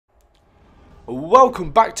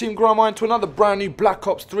Welcome back Team Grandma to another brand new Black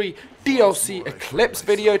Ops 3 DLC Eclipse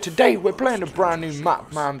video. Today we're playing a brand new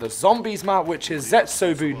map, man, the zombies map, which is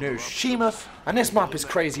Zetsobou No Shima. And this map is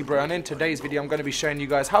crazy, bro, and in today's video I'm going to be showing you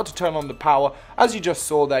guys how to turn on the power. As you just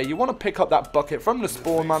saw there, you want to pick up that bucket from the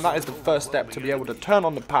spawn, man. That is the first step to be able to turn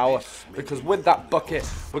on the power, because with that bucket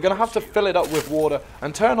we're going to have to fill it up with water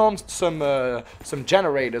and turn on some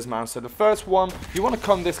generators, man. So the first one, you want to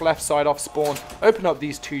come this left side off spawn, open up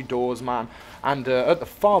these two doors, man. And at the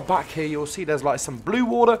far back here, you'll see there's like some blue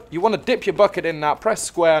water. You want to dip your bucket in that, press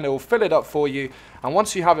square, and it will fill it up for you. And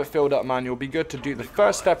once you have it filled up, man, you'll be good to do the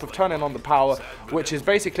first step of turning on the power, which is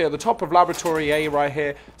basically at the top of Laboratory A right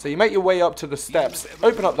here. So you make your way up to the steps,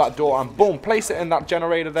 open up that door, and boom, place it in that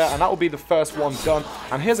generator there, and that will be the first one done.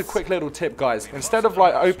 And here's a quick little tip, guys. Instead of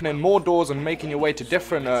like opening more doors and making your way to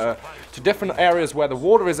different areas where the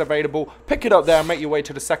water is available, pick it up there and make your way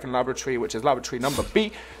to the second laboratory, which is laboratory number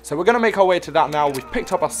B. So we're going to make our way to that now. We've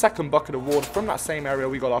picked up our second bucket of water from that same area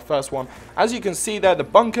we got our first one. As you can see there, the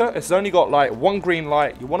bunker, it's only got like one green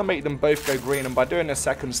light. You want to make them both go green, and by doing the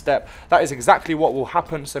second step, that is exactly what will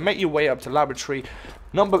happen. So make your way up to laboratory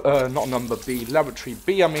laboratory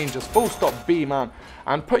B, I mean, just full stop B, man,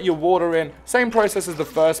 and put your water in. Same process as the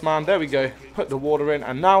first, man. There we go, put the water in,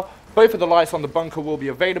 and now both of the lights on the bunker will be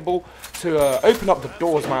available to open up the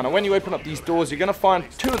doors, man. And when you open up these doors, you're going to find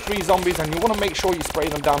 2 or 3 zombies, and you want to make sure you spray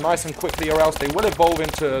them down nice and quickly, or else they will evolve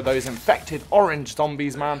into those infected orange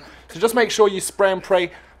zombies, man. So just make sure you spray and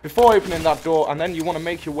pray before opening that door, and then you want to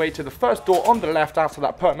make your way to the first door on the left after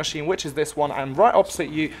that perk machine, which is this one, and right opposite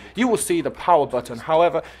you, you will see the power button.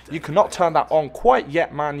 However, you cannot turn that on quite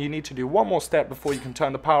yet, man. You need to do one more step before you can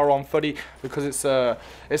turn the power on fully, because it's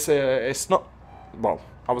not, well,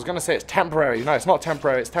 I was going to say it's temporary. No, it's not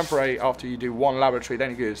temporary. It's temporary after you do one laboratory, then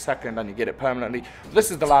you go to the second, and you get it permanently. This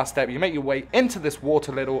is the last step. You make your way into this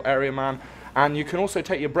water little area, man. And you can also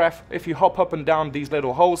take your breath if you hop up and down these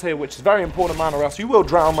little holes here, which is very important, man, or else you will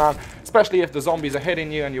drown, man. Especially if the zombies are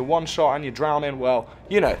hitting you and you're one shot and you're drowning, well,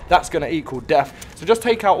 you know, that's going to equal death. So just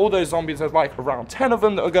take out all those zombies. There's like around 10 of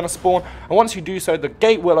them that are going to spawn. And once you do so, the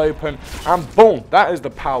gate will open, and boom, that is the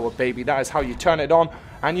power, baby. That is how you turn it on.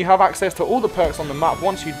 And you have access to all the perks on the map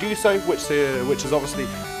once you do so, which is obviously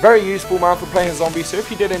very useful, man, for playing zombies. So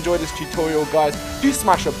if you did enjoy this tutorial, guys, do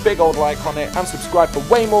smash a big old like on it and subscribe for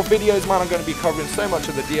way more videos, man. I'm going to be covering so much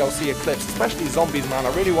of the DLC Eclipse, especially zombies, man.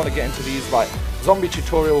 I really want to get into these like zombie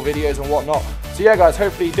tutorial videos and whatnot. So yeah, guys,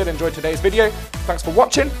 hopefully you did enjoy today's video. Thanks for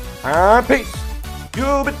watching, and peace. You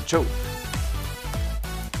bitch.